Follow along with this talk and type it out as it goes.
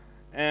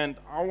and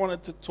I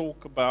wanted to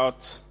talk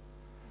about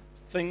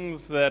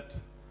things that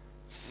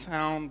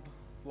sound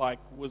like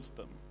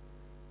wisdom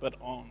but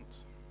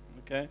aren't.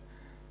 Okay?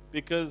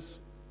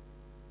 Because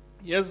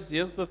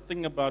here's the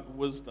thing about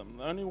wisdom.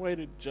 The only way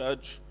to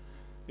judge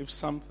if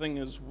something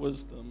is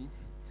wisdom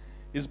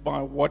is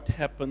by what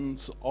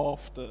happens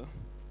after.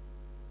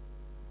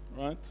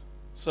 Right?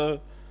 So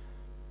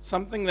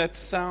something that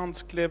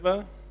sounds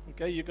clever,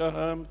 okay, you go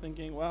home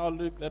thinking, wow,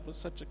 Luke, that was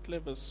such a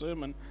clever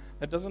sermon.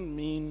 That doesn't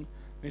mean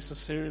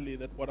necessarily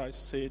that what I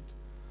said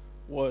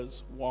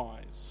was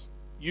wise.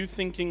 You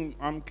thinking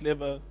I'm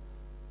clever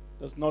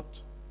does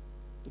not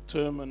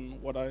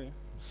determine what I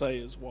say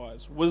is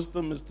wise.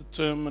 Wisdom is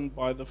determined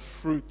by the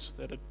fruit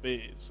that it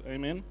bears.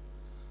 Amen?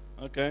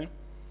 Okay?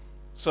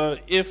 So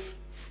if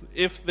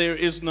there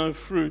is no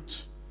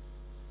fruit,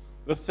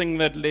 the thing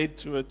that led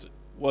to it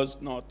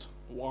was not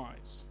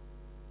wise.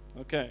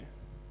 Okay?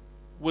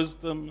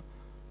 Wisdom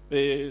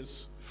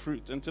bears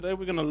fruit. And today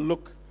we're going to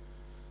look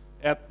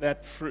at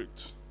that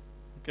fruit.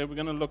 Okay, we're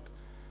going to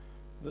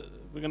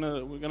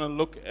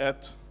look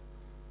at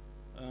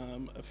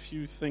a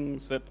few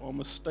things that are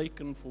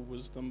mistaken for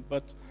wisdom,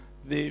 but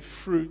their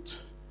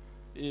fruit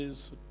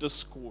is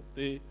discord.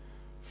 Their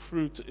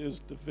fruit is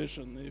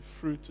division. Their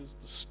fruit is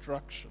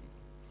destruction.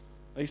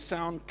 They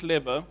sound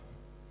clever,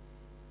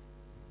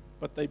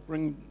 but they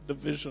bring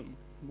division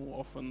more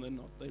often than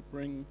not. They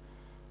bring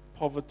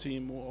poverty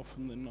more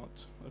often than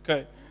not.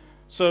 Okay,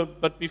 so,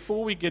 but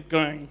before we get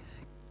going,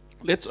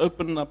 let's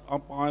open up our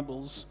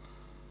Bibles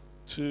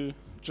to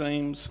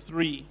James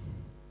 3.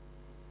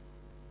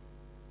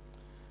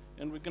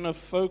 And we're going to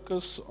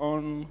focus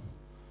on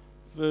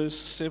verse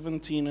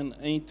 17 and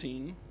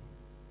 18.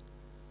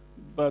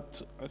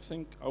 But I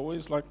think I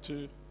always like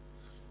to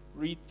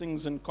read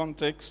things in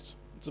context.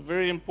 It's a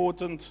very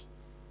important,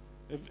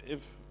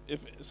 if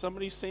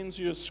somebody sends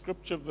you a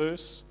scripture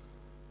verse,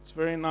 it's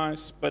very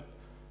nice, but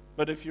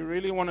if you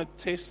really want to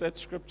test that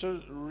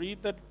scripture,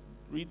 read that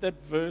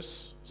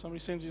verse. Somebody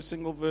sends you a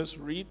single verse,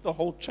 read the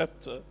whole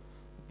chapter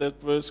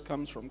that verse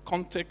comes from.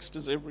 Context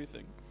is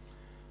everything.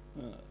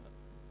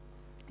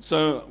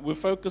 So we're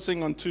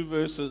focusing on two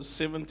verses,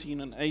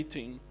 17 and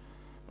 18.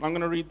 And I'm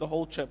going to read the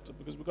whole chapter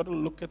because we've got to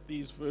look at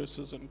these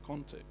verses in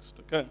context.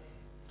 Okay.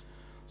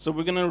 So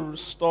we're going to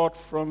start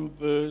from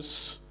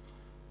verse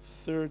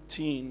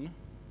 13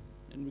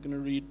 and we're going to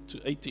read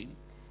to 18.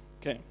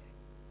 Okay.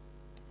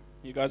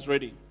 You guys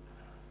ready?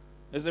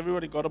 Has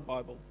everybody got a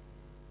Bible?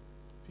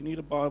 If you need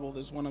a Bible,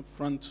 there's one up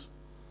front.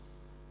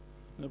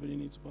 Nobody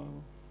needs a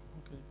Bible?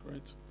 Okay,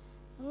 great.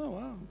 Oh,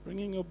 wow.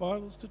 Bringing your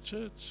Bibles to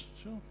church.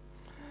 Sure.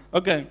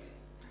 Okay.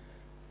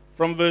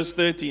 From verse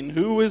 13.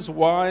 Who is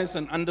wise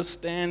and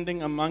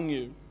understanding among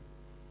you?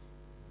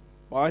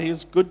 By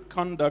his good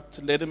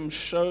conduct, let him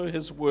show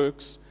his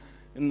works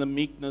in the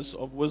meekness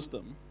of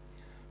wisdom.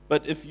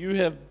 But if you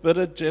have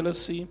bitter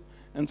jealousy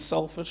and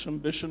selfish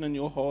ambition in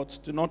your hearts,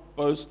 do not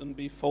boast and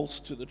be false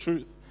to the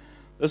truth.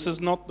 This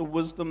is not the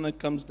wisdom that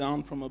comes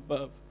down from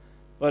above,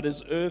 but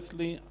is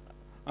earthly,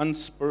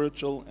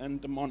 unspiritual,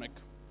 and demonic.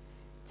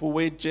 For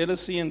where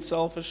jealousy and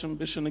selfish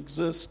ambition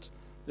exist,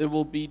 there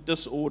will be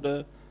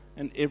disorder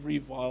and every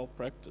vile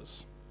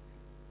practice.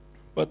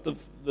 But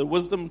the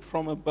wisdom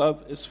from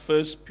above is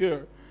first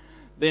pure,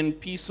 then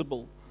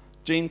peaceable,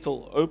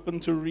 gentle,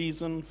 open to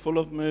reason, full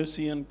of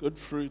mercy and good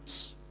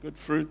fruits. Good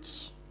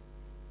fruits.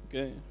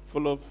 Okay,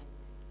 full of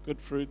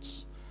good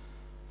fruits.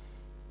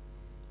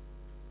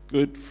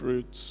 Good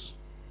fruits.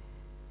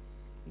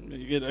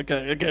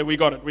 Okay, we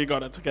got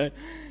it, okay.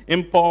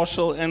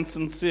 Impartial and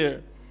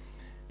sincere.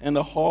 And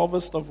a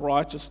harvest of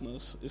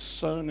righteousness is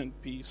sown in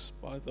peace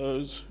by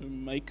those who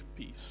make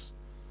peace.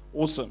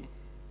 Awesome,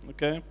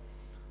 okay.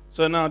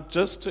 So now,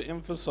 just to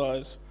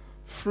emphasize,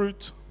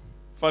 fruit,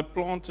 if I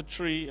plant a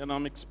tree and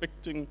I'm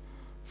expecting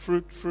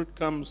fruit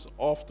comes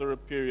after a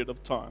period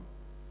of time.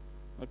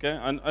 Okay,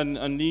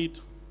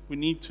 we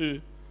need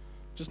to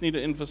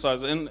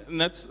emphasize it.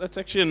 And that's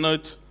actually a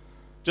note.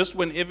 Just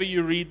whenever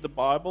you read the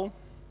Bible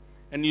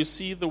and you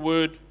see the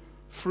word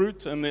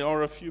fruit, and there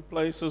are a few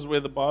places where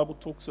the Bible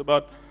talks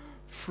about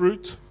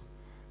fruit,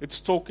 it's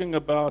talking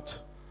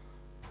about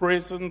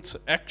present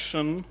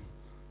action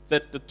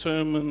that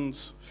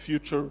determines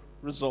future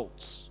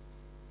results.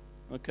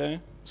 Okay?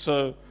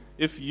 So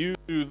if you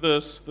do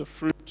this, the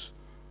fruit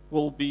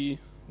will be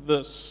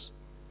this.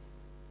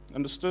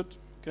 Understood?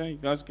 Okay, you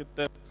guys get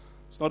that?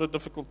 It's not a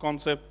difficult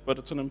concept, but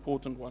it's an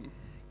important one.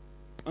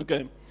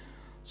 Okay.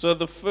 So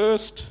the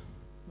first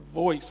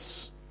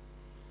voice,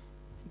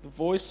 the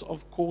voice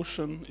of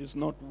caution is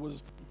not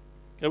wisdom.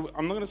 Okay,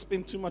 I'm not going to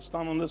spend too much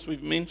time on this.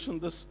 We've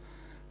mentioned this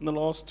in the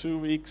last 2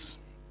 weeks.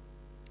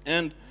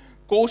 And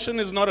caution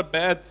is not a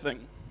bad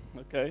thing.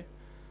 Okay?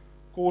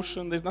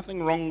 Caution, there's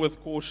nothing wrong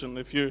with caution.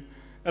 If you're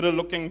at a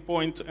looking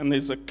point and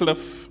there's a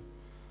cliff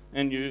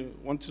and you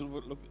want to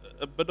look,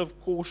 a bit of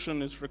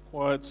caution is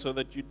required so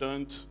that you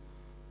don't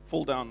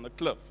fall down the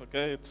cliff.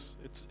 Okay?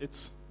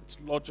 It's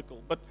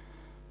logical. But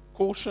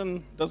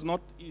caution does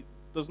not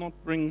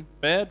bring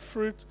bad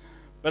fruit,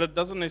 but it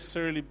doesn't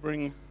necessarily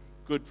bring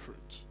good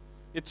fruit.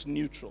 It's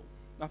neutral.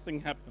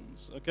 nothing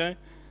happens, okay?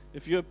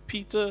 If you're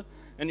Peter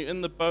and you're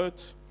in the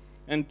boat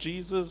and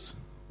Jesus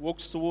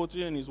walks towards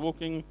you and he's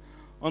walking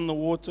on the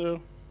water,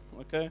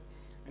 okay,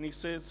 and he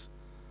says,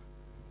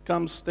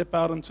 come step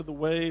out into the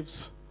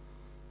waves,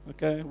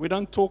 okay? We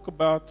don't talk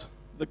about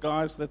the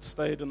guys that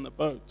stayed in the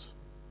boat.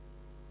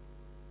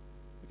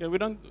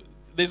 Okay,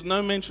 there's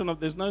no mention of,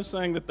 there's no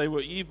saying that they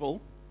were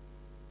evil,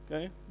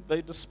 okay?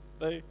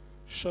 They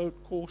showed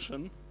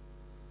caution.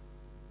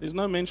 There's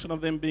no mention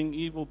of them being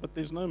evil, but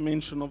there's no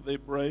mention of their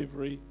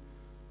bravery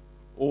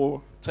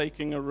or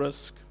taking a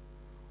risk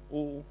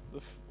or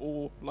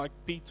like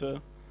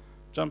Peter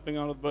jumping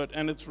out of the boat.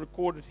 And it's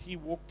recorded he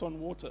walked on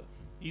water.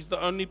 He's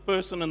the only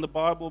person in the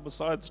Bible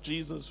besides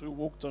Jesus who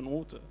walked on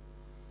water.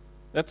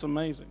 That's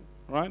amazing,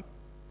 right?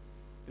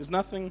 There's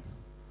nothing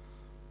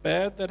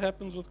bad that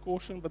happens with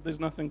caution, but there's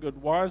nothing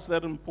good. Why is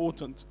that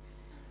important?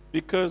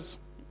 Because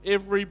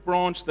every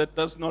branch that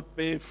does not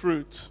bear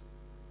fruit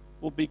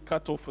will be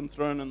cut off and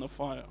thrown in the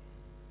fire.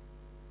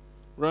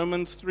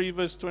 Romans 3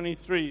 verse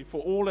 23, for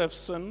all have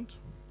sinned,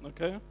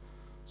 okay?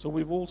 So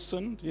we've all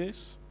sinned,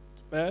 yes,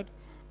 it's bad,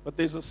 but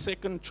there's a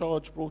second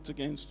charge brought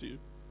against you.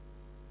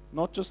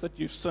 Not just that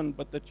you've sinned,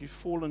 but that you've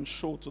fallen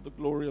short of the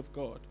glory of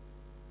God.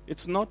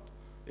 It's not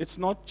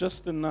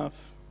just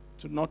enough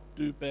to not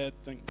do bad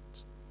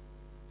things.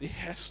 There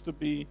has to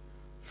be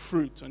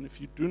fruit, and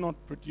if you do not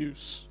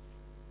produce,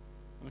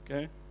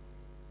 okay,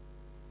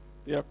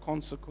 there are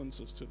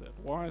consequences to that.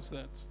 Why is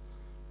that?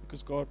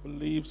 Because God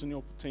believes in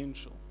your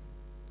potential.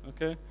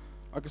 Okay?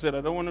 Like I said, I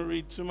don't want to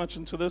read too much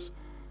into this.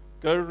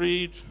 Go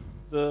read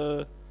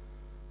the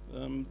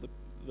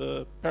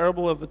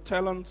parable of the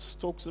talents.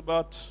 Talks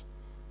about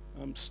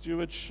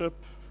stewardship,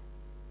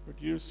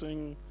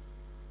 producing.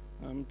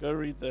 Go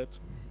read that.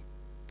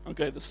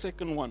 Okay, the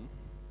second one.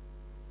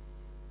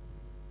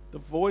 The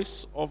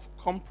voice of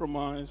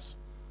compromise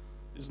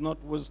is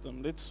not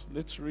wisdom.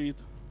 Let's read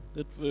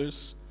that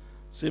verse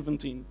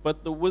 17.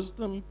 But the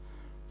wisdom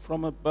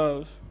from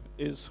above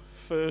is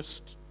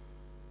first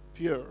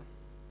pure.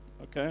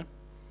 Okay?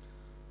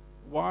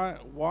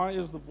 Why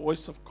is the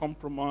voice of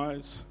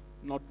compromise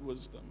not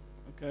wisdom?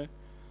 Okay?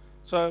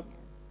 So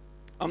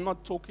I'm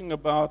not talking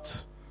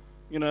about,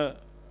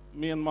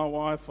 me and my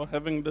wife are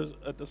having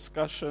a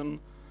discussion.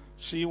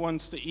 She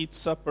wants to eat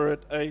supper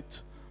at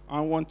 8. I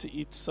want to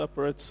eat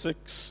supper at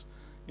 6.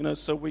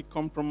 So we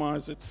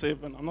compromise at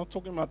 7. I'm not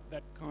talking about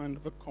that kind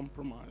of a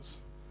compromise.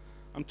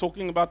 I'm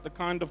talking about the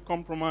kind of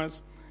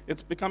compromise.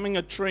 It's becoming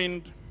a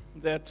trend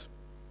that,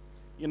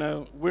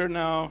 we're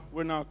now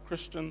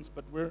Christians,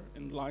 but we're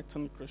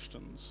enlightened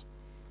Christians.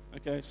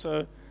 Okay,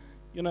 so,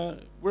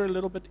 we're a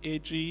little bit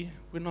edgy.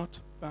 We're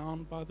not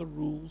bound by the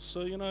rules.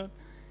 So,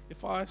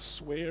 if I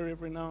swear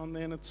every now and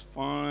then, it's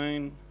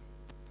fine.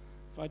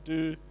 If I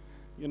do,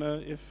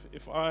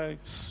 if I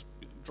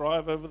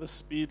drive over the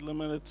speed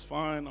limit, it's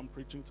fine. I'm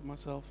preaching to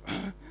myself.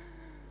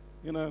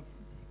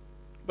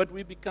 But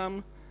we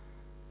become,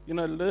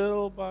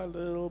 little by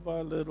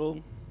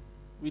little,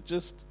 we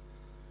just,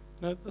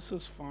 this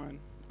is fine.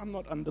 I'm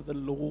not under the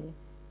law.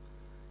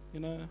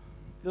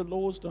 The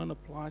laws don't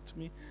apply to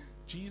me.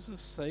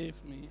 Jesus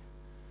saved me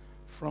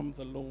from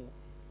the law,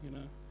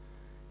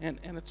 And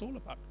it's all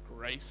about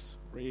grace,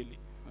 really,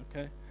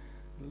 okay?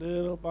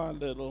 Little by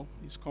little,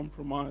 these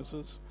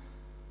compromises,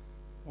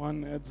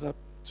 one adds up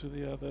to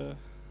the other,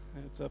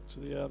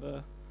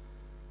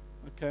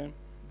 okay?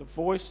 The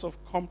voice of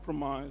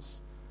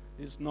compromise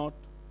is not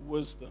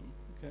wisdom,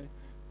 okay?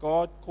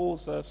 God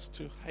calls us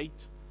to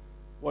hate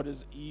what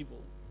is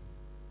evil,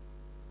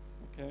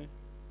 okay?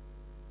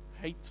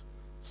 Hate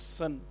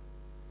sin.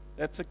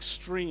 That's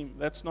extreme.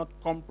 That's not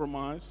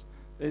compromise.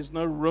 There's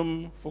no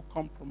room for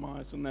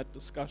compromise in that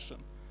discussion.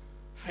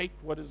 Hate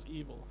what is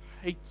evil.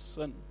 Hate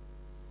sin.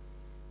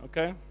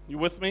 Okay? You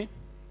with me?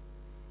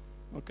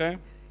 Okay?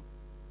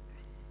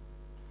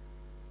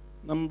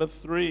 Number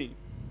 3.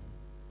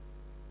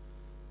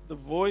 The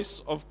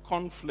voice of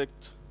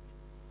conflict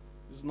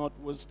is not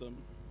wisdom.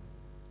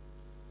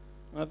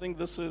 And I think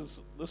this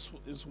is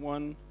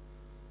one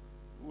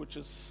which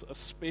is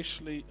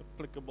especially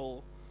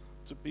applicable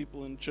to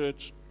people in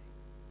church.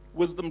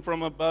 Wisdom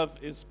from above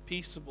is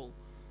peaceable,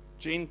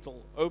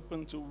 gentle,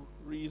 open to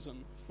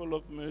reason, full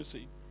of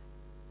mercy.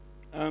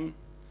 I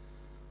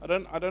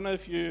don't know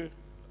if you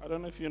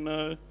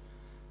know,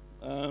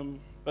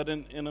 but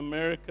in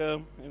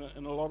America,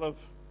 in a lot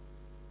of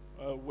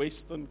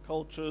Western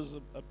cultures,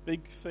 a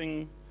big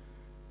thing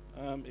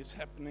is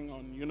happening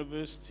on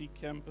university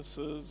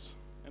campuses,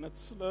 and it's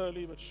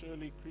slowly but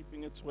surely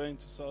creeping its way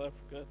into South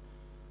Africa.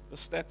 The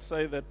stats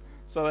say that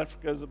South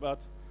Africa is about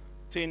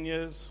 10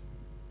 years.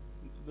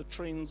 The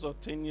trends are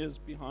 10 years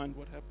behind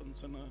what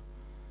happens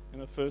in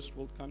a first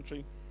world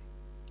country.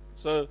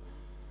 So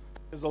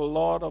there's a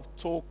lot of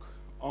talk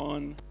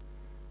on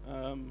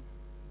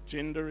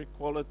gender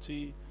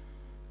equality,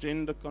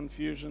 gender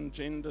confusion,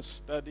 gender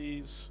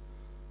studies.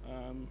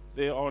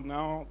 There are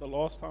now, the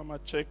last time I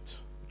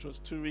checked, which was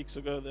 2 weeks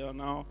ago, there are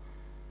now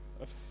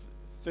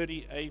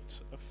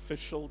 38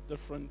 official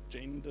different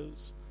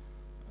genders.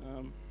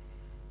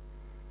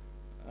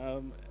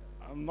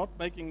 I'm not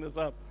making this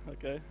up,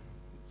 okay?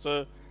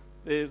 So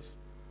there's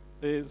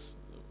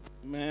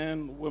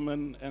man,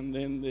 woman, and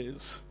then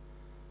there's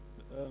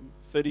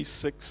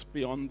 36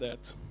 beyond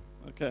that,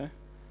 okay?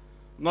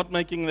 I'm not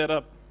making that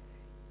up,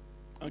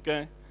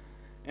 okay?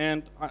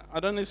 And I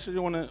don't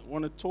necessarily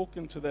want to talk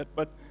into that,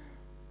 but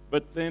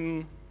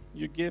then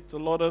you get a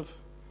lot of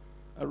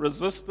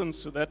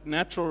resistance to that,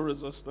 natural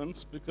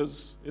resistance,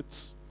 because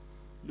it's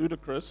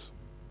ludicrous.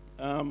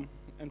 And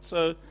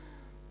so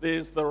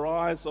there's the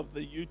rise of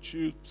the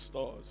YouTube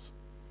stars.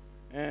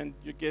 And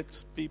you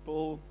get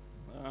people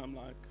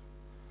like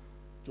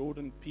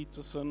Jordan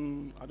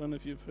Peterson. I don't know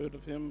if you've heard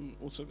of him.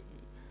 Also,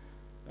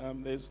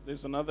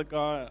 there's another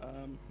guy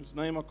whose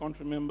name I can't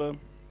remember.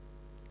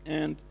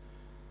 And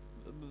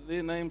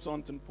their names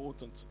aren't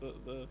important.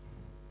 The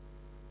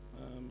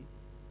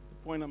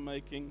point I'm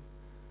making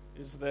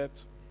is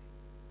that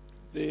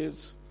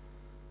there's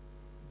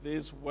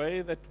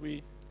way that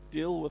we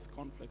deal with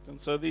conflict. And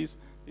so these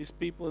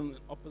people in the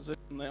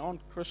opposition, they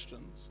aren't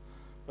Christians,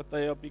 but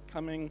they are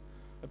becoming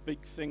a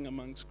big thing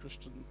amongst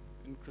Christian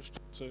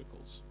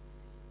circles.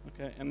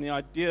 Okay, and the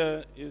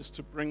idea is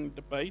to bring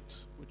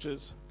debate, which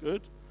is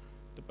good.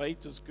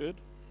 Debate is good,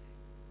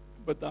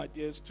 but the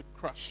idea is to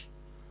crush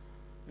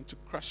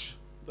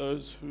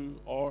those who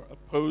are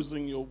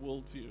opposing your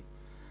worldview.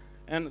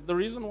 And the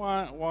reason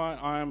why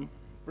I'm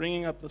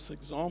bringing up this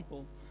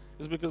example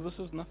is because this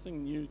is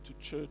nothing new to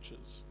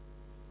churches.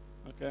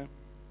 Okay,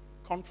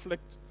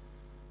 conflict.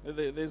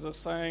 There's a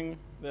saying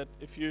that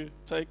if you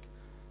take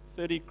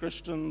 30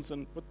 Christians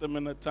and put them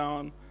in a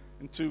town,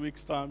 in 2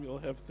 weeks' time you'll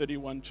have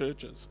 31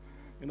 churches.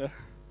 You know,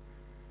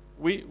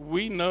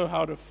 we know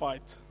how to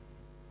fight,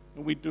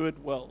 and we do it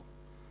well.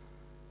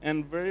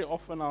 And very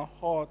often our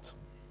heart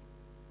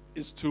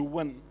is to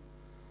win,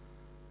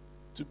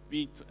 to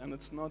beat, and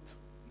it's not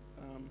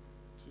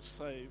to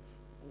save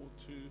or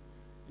to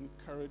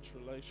encourage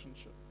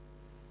relationship.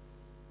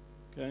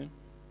 Okay,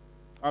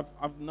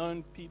 I've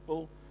known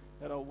people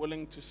that are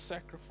willing to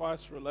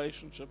sacrifice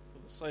relationship for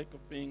the sake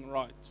of being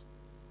right.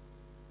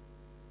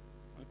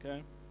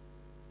 Okay?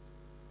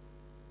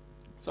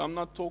 So I'm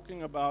not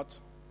talking about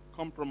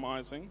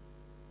compromising.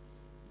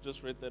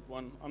 Just read that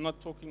one. I'm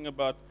not talking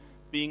about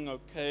being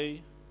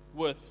okay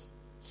with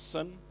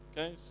sin.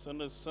 Okay?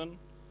 Sin is sin.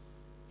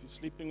 If you're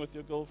sleeping with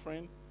your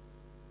girlfriend,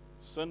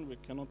 sin, we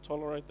cannot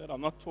tolerate that.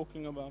 I'm not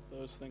talking about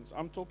those things.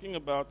 I'm talking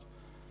about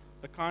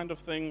the kind of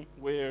thing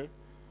where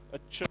a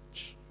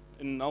church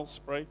in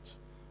Nelspruit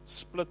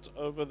split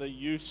over the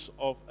use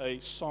of a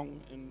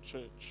song in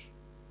church.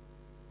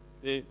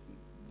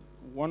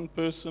 One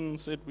person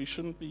said we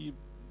shouldn't be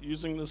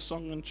using this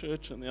song in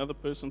church, and the other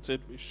person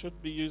said we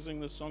should be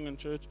using this song in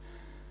church,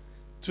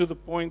 to the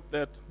point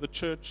that the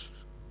church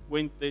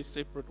went their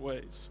separate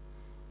ways.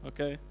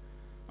 Okay?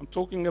 I'm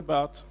talking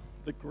about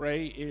the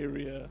gray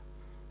area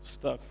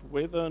stuff,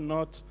 whether or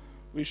not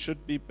we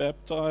should be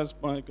baptized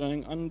by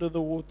going under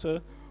the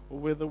water, or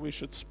whether we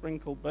should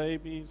sprinkle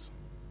babies.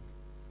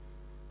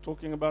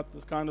 Talking about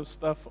the kind of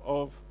stuff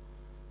of,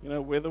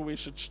 whether we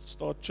should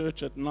start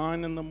church at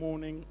 9 in the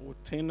morning or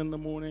 10 in the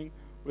morning,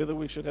 whether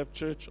we should have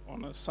church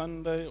on a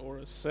Sunday or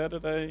a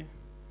Saturday.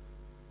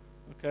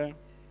 Okay?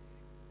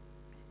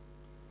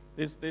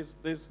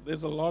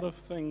 There's a lot of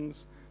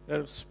things that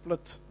have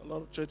split a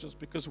lot of churches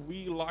because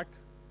we like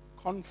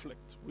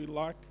conflict. We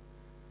like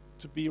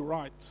to be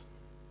right,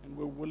 and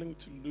we're willing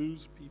to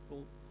lose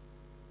people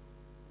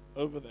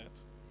over that.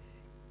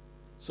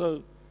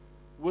 So,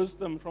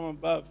 wisdom from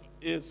above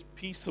is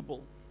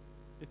peaceable.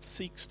 It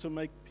seeks to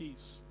make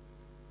peace.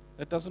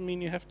 That doesn't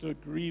mean you have to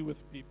agree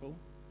with people.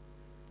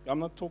 I'm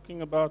not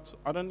talking about,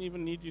 I don't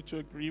even need you to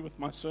agree with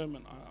my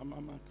sermon. I'm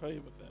okay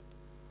with that.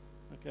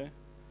 Okay?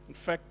 In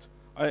fact,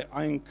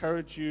 I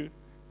encourage you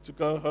to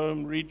go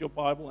home, read your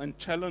Bible, and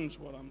challenge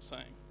what I'm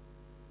saying.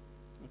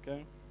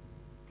 Okay?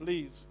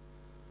 Please.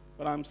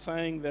 But I'm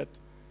saying that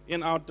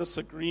in our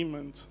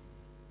disagreement,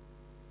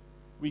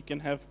 we can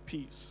have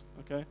peace.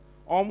 Okay?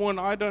 Armo and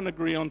I don't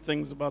agree on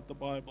things about the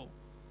Bible.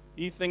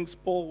 He thinks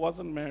Paul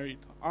wasn't married.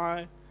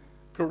 I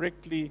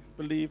correctly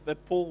believe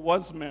that Paul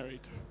was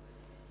married.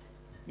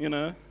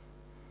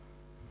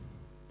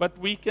 But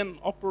we can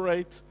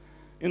operate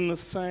in the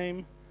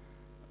same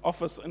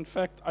office. In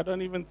fact, I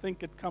don't even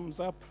think it comes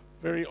up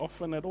very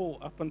often at all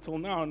up until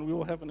now, and we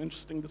will have an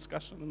interesting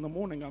discussion in the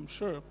morning, I'm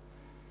sure.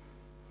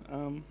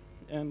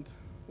 And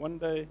one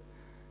day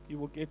you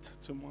will get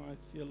to my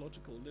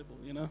theological level,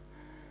 and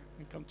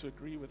come to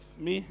agree with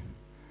me.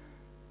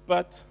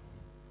 But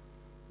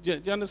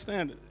do you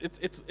understand?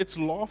 It's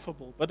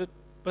laughable,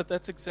 but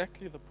that's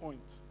exactly the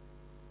point.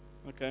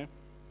 Okay?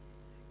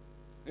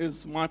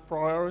 Is my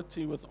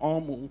priority with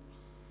Armo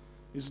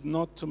is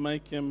not to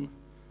make him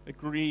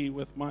agree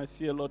with my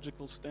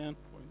theological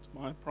standpoint.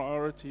 My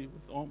priority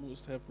with Armo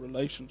is to have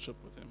relationship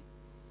with him.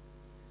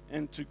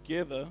 And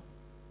together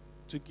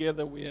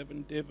we have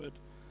endeavored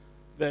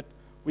that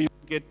we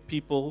get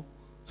people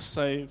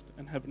saved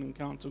and have an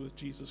encounter with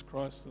Jesus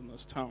Christ in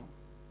this town.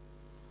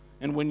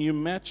 And when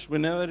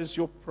that is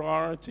your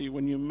priority,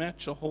 when you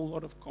match a whole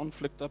lot of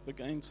conflict up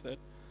against that,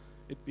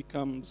 it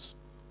becomes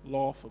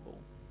laughable.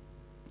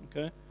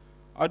 Okay?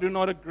 I do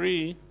not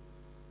agree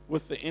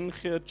with the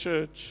NG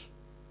Church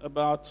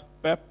about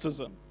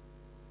baptism.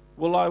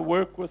 Will I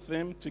work with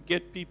them to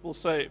get people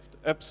saved?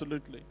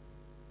 Absolutely.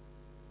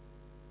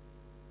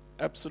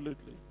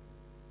 Absolutely.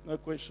 No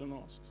question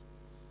asked.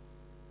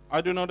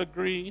 I do not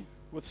agree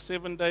with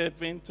Seventh-day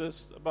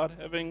Adventists about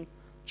having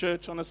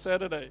church on a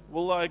Saturday.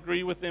 Will I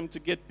agree with them to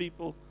get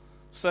people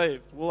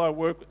saved? Will I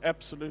work?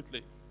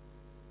 Absolutely.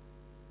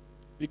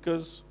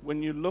 Because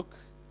when you look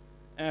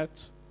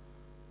at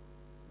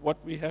what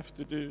we have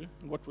to do,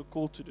 and what we're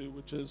called to do,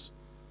 which is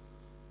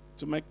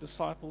to make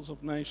disciples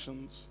of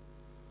nations,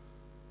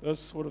 those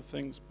sort of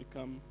things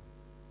become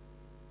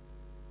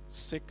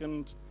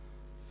second,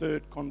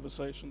 third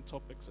conversation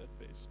topics at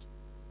best.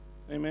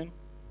 Amen?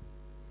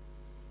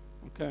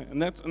 Okay,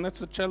 and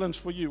that's a challenge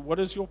for you. What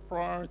is your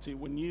priority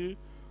when you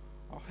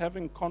are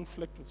having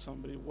conflict with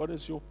somebody? What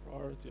is your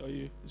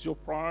priority? Is your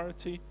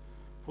priority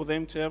for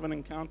them to have an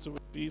encounter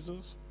with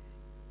Jesus?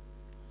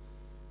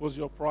 Was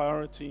your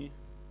priority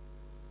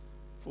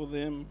for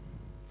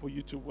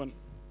you to win?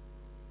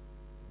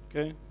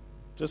 Okay?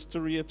 Just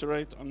to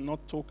reiterate, I'm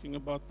not talking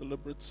about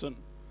deliberate sin.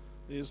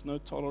 There is no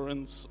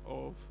tolerance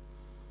of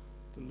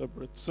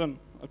deliberate sin.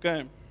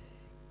 Okay?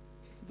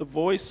 The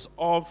voice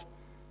of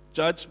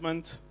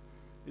judgment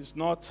is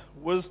not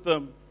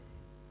wisdom.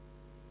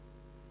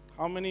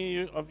 How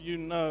many of you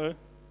know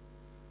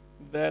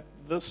that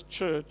this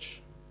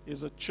church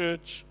is a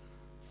church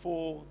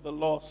for the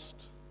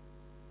lost?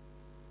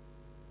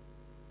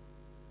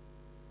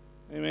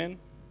 Amen?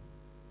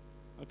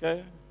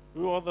 Okay?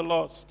 Who are the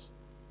lost?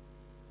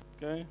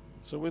 Okay?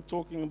 So we're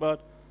talking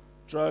about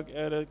drug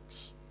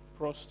addicts,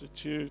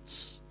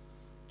 prostitutes,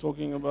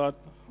 talking about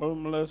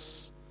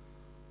homeless,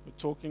 we're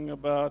talking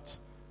about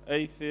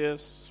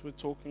atheists, we're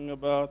talking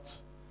about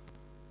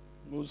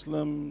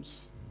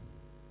Muslims,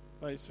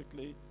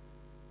 basically.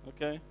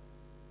 Okay?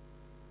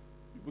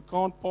 We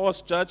can't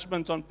pass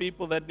judgment on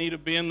people that need to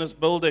be in this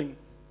building.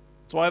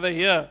 That's why they're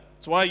here.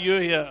 That's why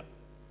you're here.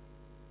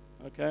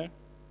 Okay?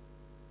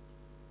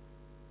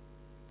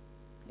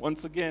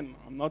 Once again,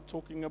 I'm not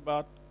talking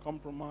about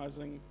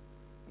compromising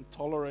and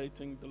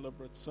tolerating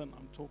deliberate sin.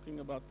 I'm talking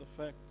about the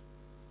fact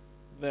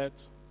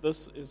that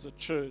this is a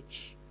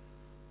church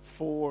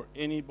for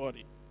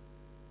anybody,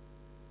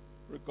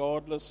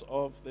 regardless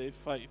of their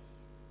faith.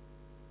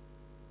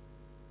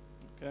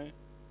 Okay?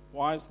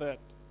 Why is that?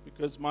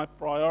 Because my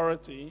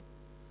priority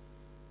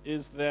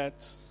is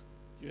that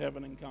you have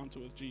an encounter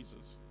with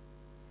Jesus.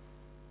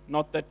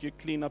 Not that you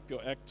clean up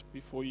your act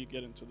before you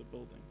get into the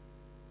building.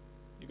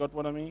 You got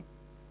what I mean?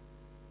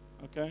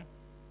 Okay?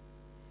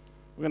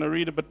 We're going to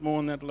read a bit more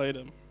on that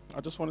later.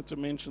 I just wanted to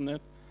mention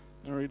that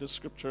and read a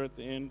scripture at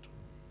the end.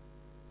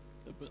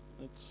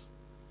 This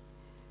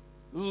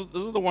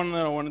is the one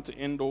that I wanted to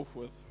end off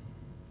with.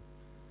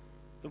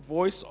 The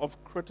voice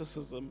of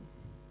criticism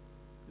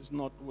is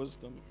not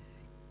wisdom.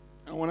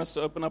 I want us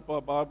to open up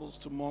our Bibles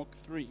to Mark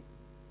 3.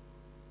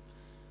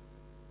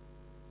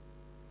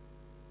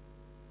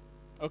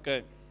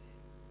 Okay.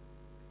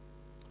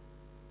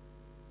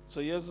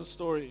 So here's the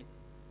story.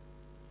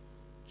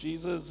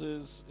 Jesus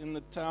is in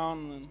the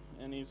town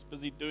and he's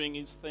busy doing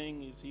his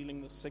thing. He's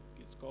healing the sick.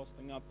 He's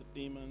casting out the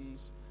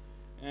demons.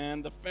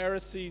 And the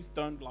Pharisees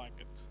don't like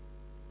it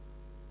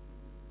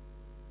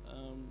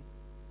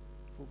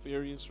for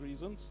various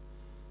reasons.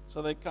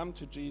 So they come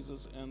to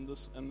Jesus and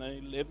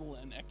they level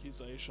an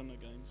accusation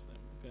against them.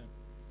 Okay,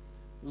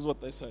 this is what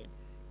they say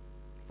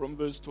from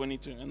verse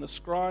 22. And the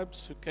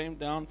scribes who came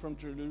down from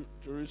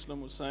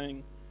Jerusalem were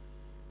saying,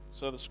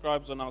 so the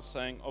scribes are now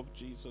saying of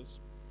Jesus,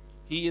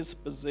 he is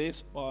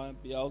possessed by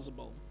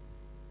Beelzebul.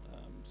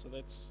 So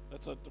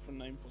that's a different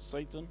name for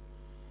Satan.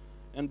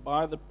 And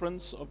by the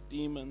prince of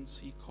demons,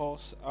 he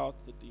casts out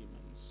the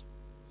demons.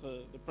 So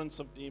the prince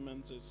of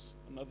demons is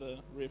another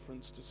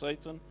reference to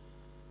Satan.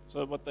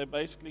 So what they're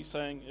basically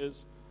saying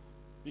is,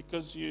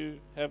 because you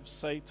have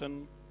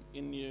Satan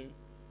in you,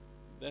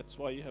 that's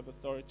why you have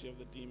authority of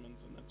the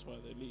demons, and that's why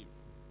they leave.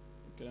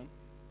 Okay.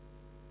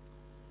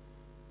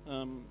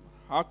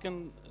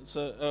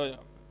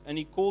 And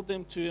he called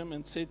them to him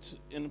and said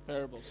in a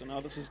parable. So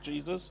now this is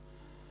Jesus.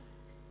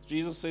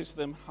 Jesus says to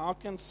them, how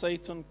can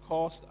Satan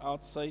cast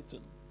out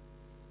Satan?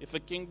 If a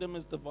kingdom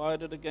is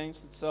divided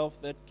against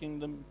itself, that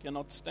kingdom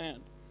cannot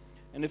stand.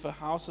 And if a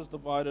house is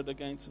divided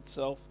against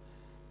itself,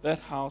 that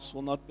house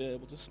will not be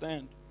able to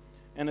stand.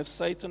 And if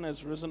Satan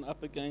has risen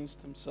up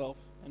against himself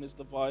and is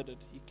divided,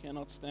 he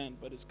cannot stand,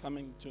 but is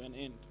coming to an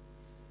end.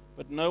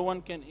 But no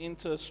one can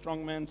enter a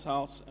strong man's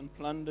house and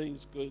plunder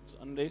his goods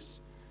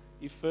unless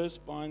he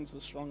first binds the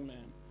strong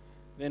man.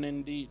 Then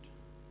indeed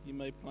he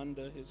may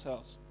plunder his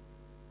house.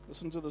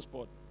 Listen to this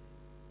part.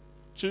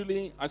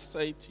 Truly I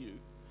say to you,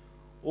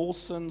 all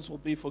sins will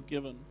be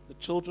forgiven the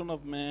children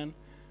of man,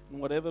 and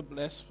whatever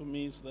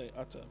blasphemies they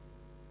utter.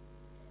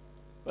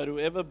 But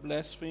whoever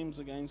blasphemes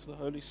against the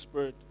Holy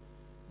Spirit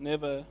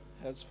never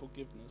has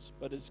forgiveness,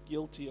 but is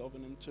guilty of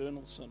an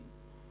eternal sin.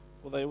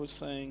 For they were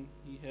saying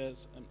he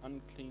has an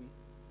unclean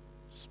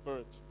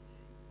spirit.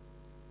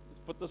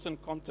 put this in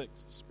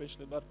context,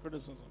 especially about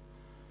criticism.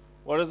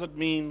 What does it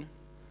mean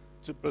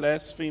to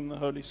blaspheme the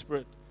Holy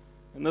Spirit?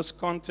 In this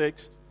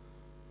context,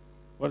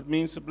 what it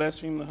means to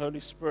blaspheme the Holy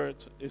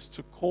Spirit is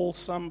to call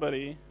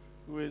somebody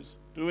who is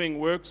doing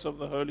works of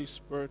the Holy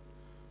Spirit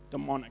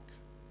demonic.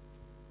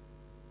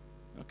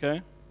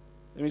 Okay?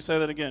 Let me say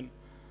that again.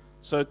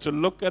 So to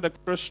look at a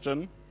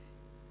Christian,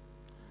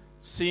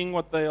 seeing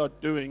what they are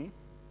doing,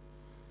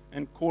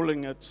 and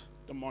calling it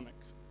demonic.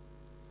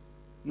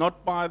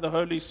 Not by the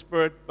Holy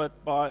Spirit,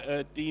 but by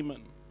a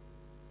demon.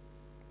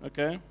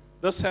 Okay?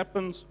 This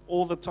happens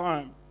all the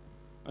time.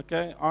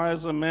 Okay? I,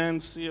 as a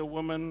man, see a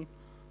woman,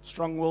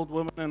 strong-willed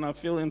woman, and I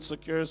feel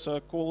insecure, so I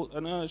call,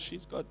 no,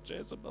 she's got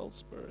Jezebel's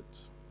spirit.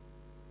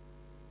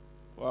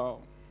 Wow.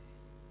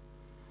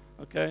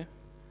 Okay?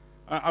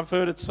 I've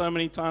heard it so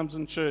many times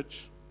in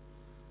church.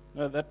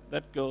 No,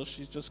 that girl,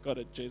 she's just got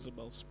a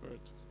Jezebel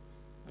spirit.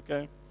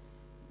 Okay?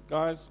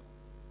 Guys,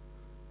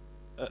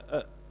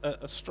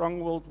 a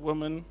strong-willed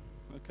woman,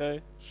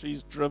 okay,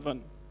 she's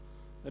driven.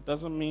 That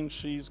doesn't mean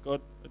she's got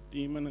a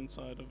demon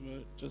inside of her.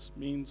 It just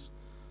means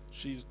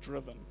she's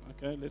driven.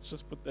 Okay, let's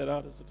just put that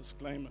out as a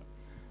disclaimer.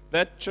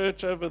 That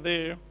church over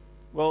there,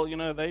 well,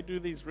 they do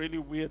these really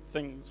weird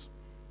things,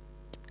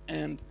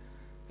 and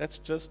that's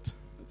just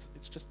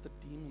it's just the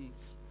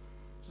demons,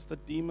 just the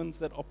demons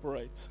that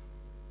operate.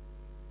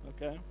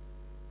 Okay.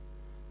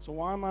 So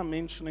why am I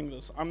mentioning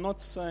this? I'm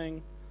not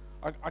saying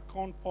I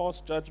can't pass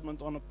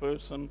judgment on a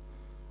person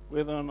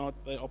whether or not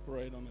they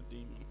operate on a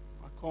demon.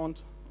 I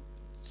can't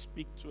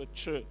speak to a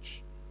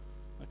church.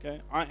 Okay?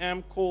 I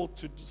am called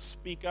to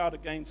speak out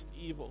against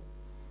evil.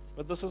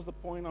 But this is the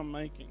point I'm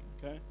making.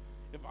 Okay?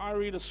 If I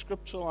read a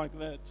scripture like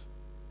that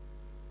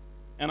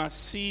and I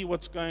see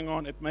what's going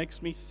on, it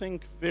makes me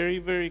think very,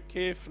 very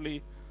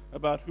carefully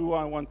about who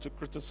I want to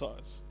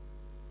criticize.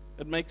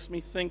 It makes me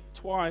think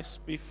twice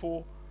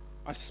before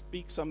I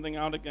speak something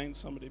out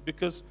against somebody.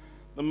 Because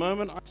the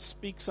moment I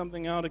speak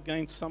something out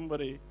against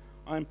somebody,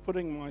 I'm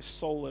putting my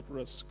soul at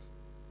risk.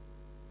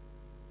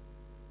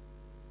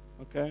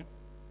 Okay?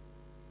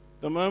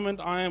 The moment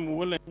I am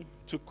willing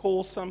to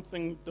call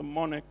something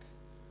demonic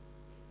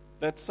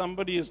that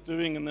somebody is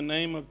doing in the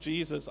name of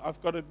Jesus,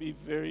 I've got to be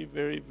very,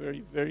 very, very,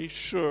 very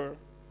sure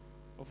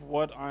of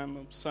what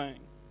I'm saying.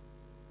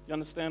 You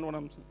understand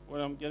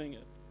what I'm getting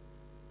at?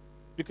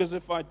 Because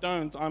if I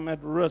don't, I'm at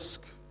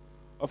risk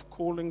of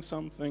calling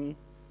something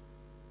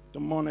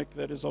demonic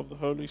that is of the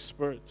Holy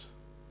Spirit.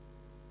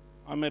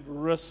 I'm at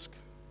risk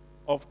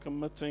of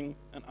committing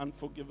an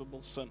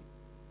unforgivable sin.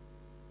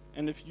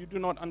 And if you do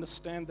not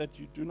understand that,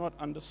 you do not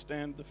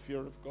understand the fear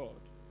of God.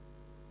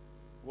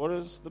 What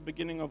is the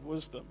beginning of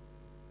wisdom?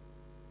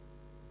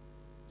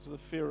 It's the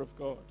fear of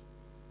God.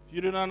 If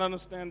you do not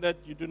understand that,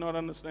 you do not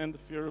understand the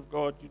fear of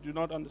God. You do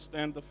not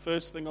understand the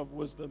first thing of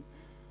wisdom.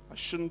 I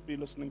shouldn't be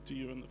listening to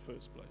you in the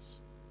first place.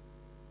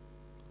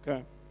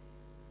 Okay.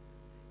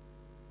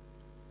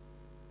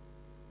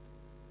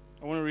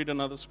 I want to read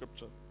another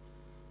scripture.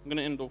 I'm going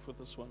to end off with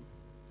this one.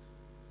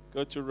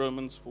 Go to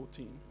Romans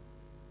 14.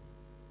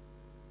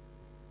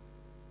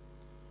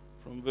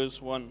 From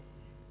verse 1.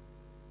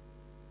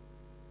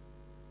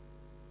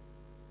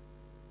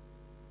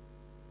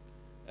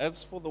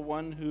 As for the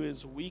one who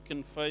is weak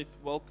in faith,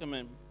 welcome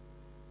him,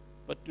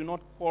 but do not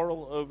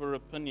quarrel over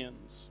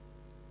opinions.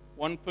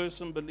 One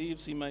person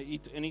believes he may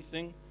eat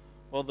anything,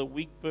 while the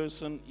weak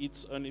person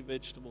eats only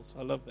vegetables.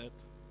 I love that.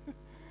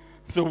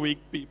 The weak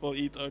people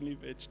eat only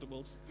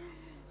vegetables.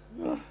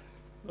 Oh,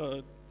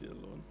 dear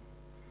Lord.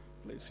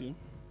 Bless you.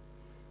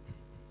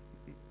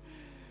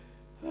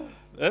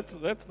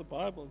 That's the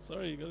Bible.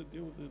 Sorry, you got to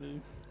deal with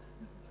it.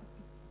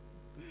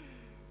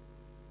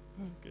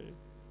 Okay.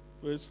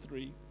 Verse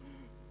 3.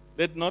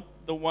 Let not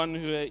the one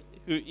who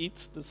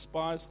eats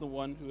despise the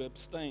one who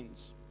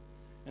abstains,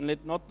 and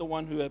let not the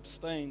one who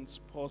abstains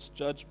pass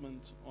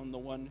judgment on the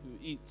one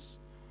who eats,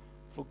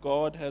 for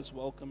God has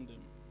welcomed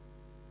him.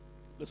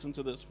 Listen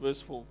to this,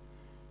 verse 4.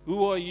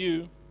 Who are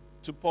you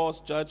to pass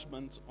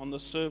judgment on the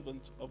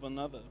servant of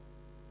another?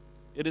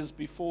 It is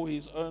before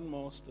his own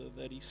master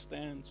that he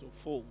stands or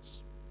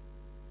falls,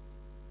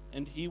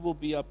 and he will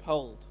be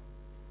upheld,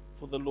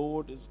 for the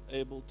Lord is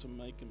able to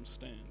make him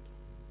stand.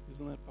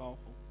 Isn't that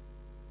powerful?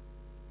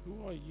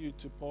 Who are you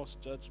to pass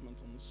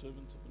judgment on the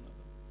servant of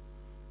another?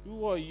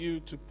 Who are you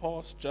to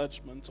pass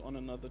judgment on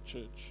another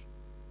church?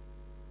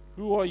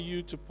 Who are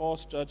you to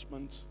pass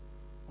judgment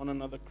on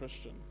another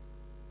Christian?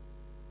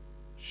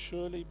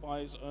 Surely by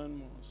his own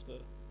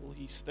master will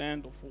he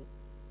stand or fall,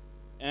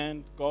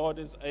 and God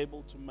is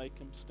able to make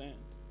him stand.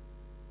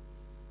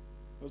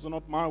 Those are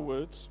not my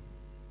words.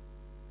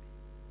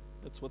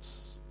 That's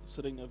what's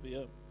sitting over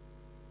here.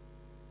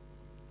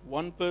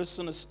 One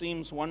person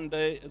esteems one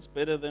day as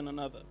better than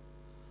another,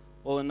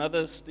 while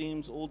another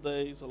esteems all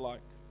days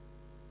alike.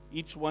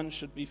 Each one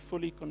should be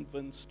fully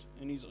convinced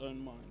in his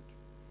own mind.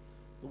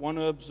 The one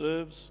who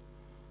observes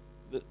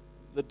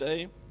the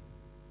day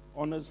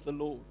honors the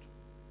Lord.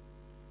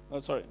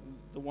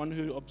 The one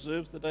who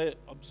observes the day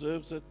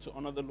observes it to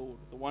honor the Lord.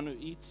 The one who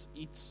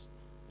eats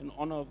in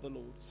honor of the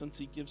Lord, since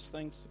he gives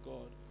thanks to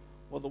God,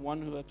 while the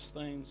one who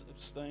abstains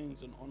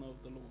in honor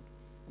of the Lord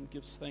and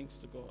gives thanks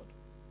to God.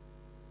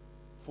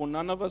 For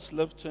none of us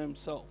live to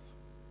himself,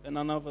 and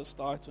none of us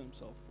die to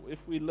himself. For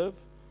if we live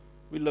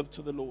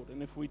to the Lord,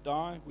 and if we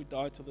die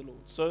to the Lord.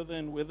 So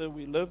then, whether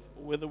we live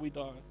or whether we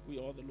die, we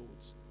are the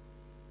Lord's.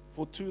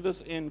 For to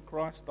this end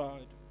Christ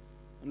died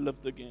and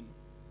lived again,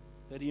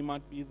 that he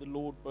might be the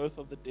Lord both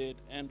of the dead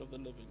and of the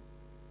living.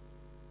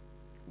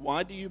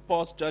 Why do you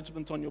pass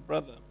judgment on your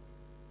brother?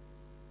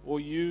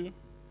 Or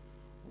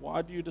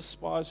why do you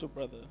despise your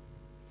brother?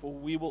 For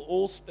we will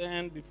all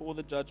stand before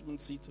the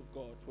judgment seat of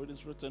God. For it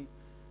is written,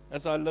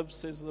 as I live,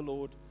 says the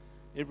Lord,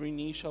 every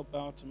knee shall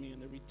bow to me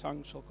and every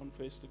tongue shall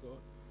confess to God.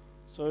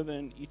 So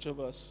then each of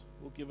us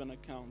will give an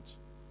account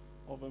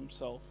of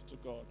himself to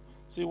God.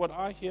 See, what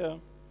I hear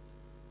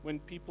when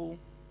people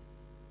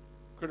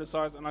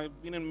criticize, and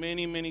I've been in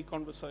many, many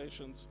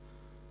conversations.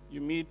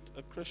 You meet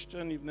a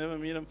Christian, you've never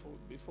met him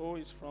before,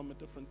 he's from a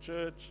different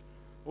church,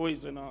 or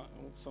he's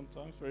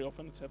sometimes, very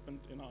often it's happened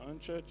in our own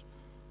church.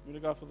 Meet a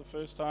guy for the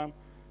first time,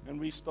 and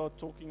we start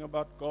talking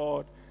about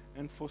God,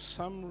 and for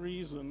some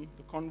reason,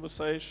 the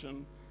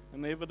conversation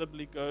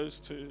inevitably goes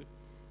to,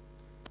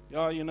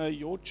 yeah,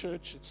 your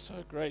church, it's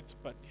so great,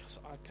 but yes,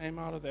 I came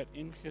out of that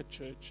in-here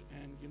church,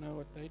 and you know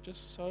what, they're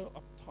just so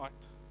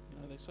uptight.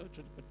 They're so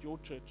church, but your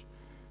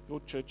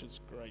church is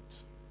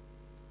great.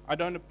 I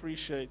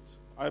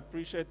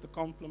appreciate the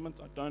compliment.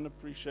 I don't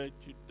appreciate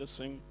you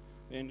dissing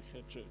the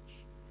in-here church.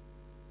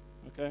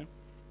 Okay?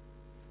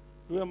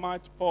 Who am I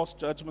to pass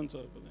judgment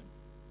over them?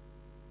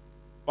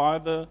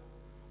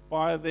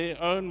 By their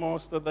own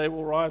master they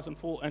will rise and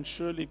fall, and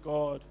surely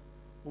God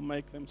will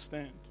make them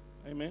stand.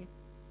 Amen?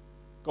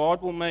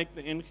 God will make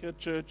the in-here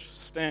church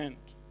stand.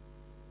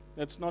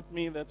 That's not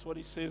me, that's what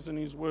he says in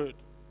his word.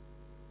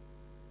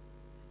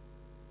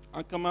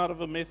 I come out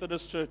of a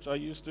Methodist church. I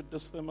used to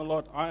diss them a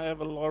lot. I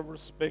have a lot of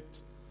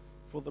respect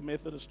for the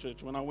Methodist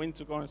church. When I went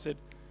to God and said,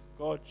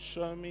 God,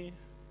 show me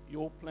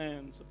your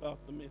plans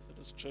about the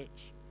Methodist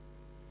church.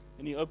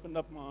 And he opened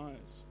up my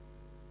eyes.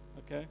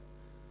 Okay?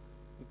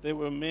 That there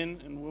were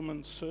men and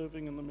women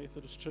serving in the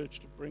Methodist church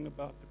to bring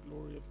about the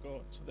glory of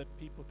God so that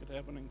people could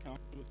have an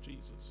encounter with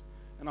Jesus.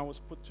 And I was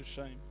put to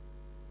shame.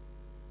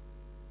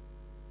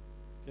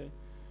 Okay?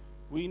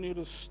 We need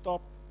to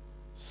stop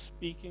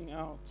speaking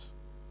out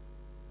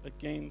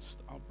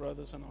against our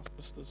brothers and our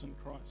sisters in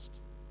Christ.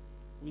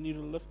 We need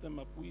to lift them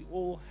up. We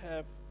all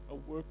have a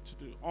work to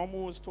do.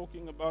 Amo is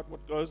talking about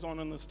what goes on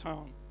in this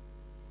town.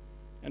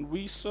 And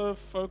we so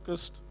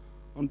focused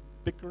on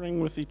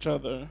bickering with each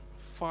other,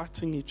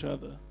 fighting each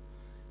other,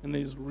 and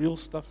there's real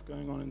stuff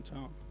going on in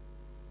town.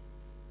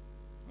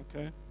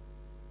 Okay?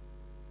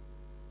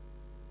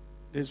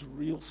 There's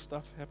real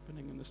stuff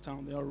happening in this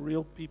town. There are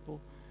real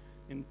people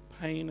in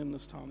pain in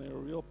this town. There are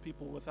real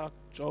people without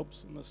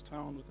jobs in this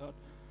town, without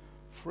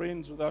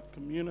friends, without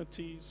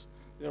communities.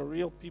 There are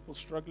real people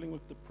struggling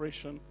with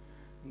depression,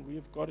 and we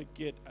have got to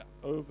get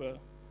over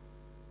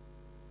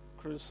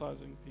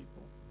criticizing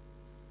people,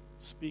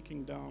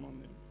 speaking down on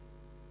them.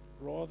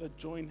 Rather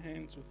join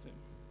hands with them.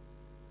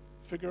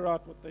 Figure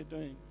out what they're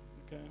doing.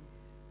 Okay?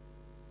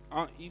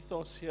 Our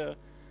ethos here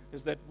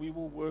is that we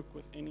will work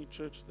with any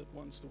church that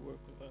wants to work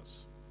with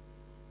us.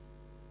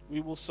 We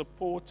will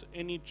support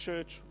any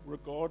church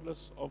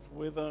regardless of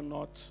whether or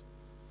not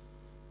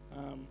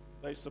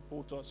they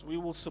support us. We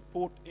will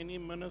support any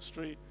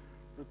ministry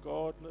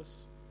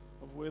regardless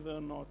of whether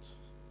or not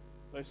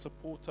they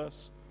support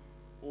us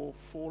or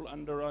fall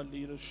under our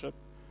leadership.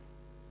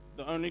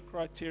 The only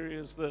criteria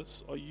is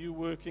this: are you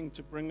working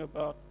to bring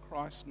about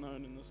Christ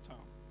known in this town?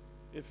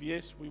 If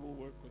yes, we will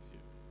work with you.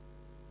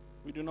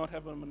 We do not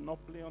have a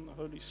monopoly on the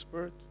Holy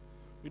Spirit.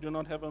 We do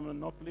not have a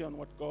monopoly on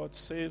what God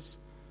says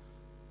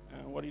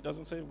and what he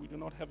doesn't say. We do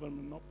not have a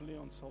monopoly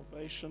on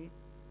salvation.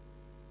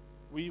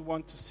 We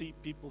want to see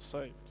people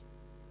saved.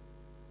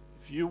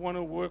 If you want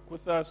to work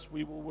with us,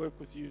 we will work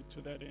with you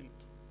to that end.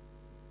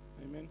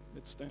 Amen.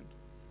 Let's stand.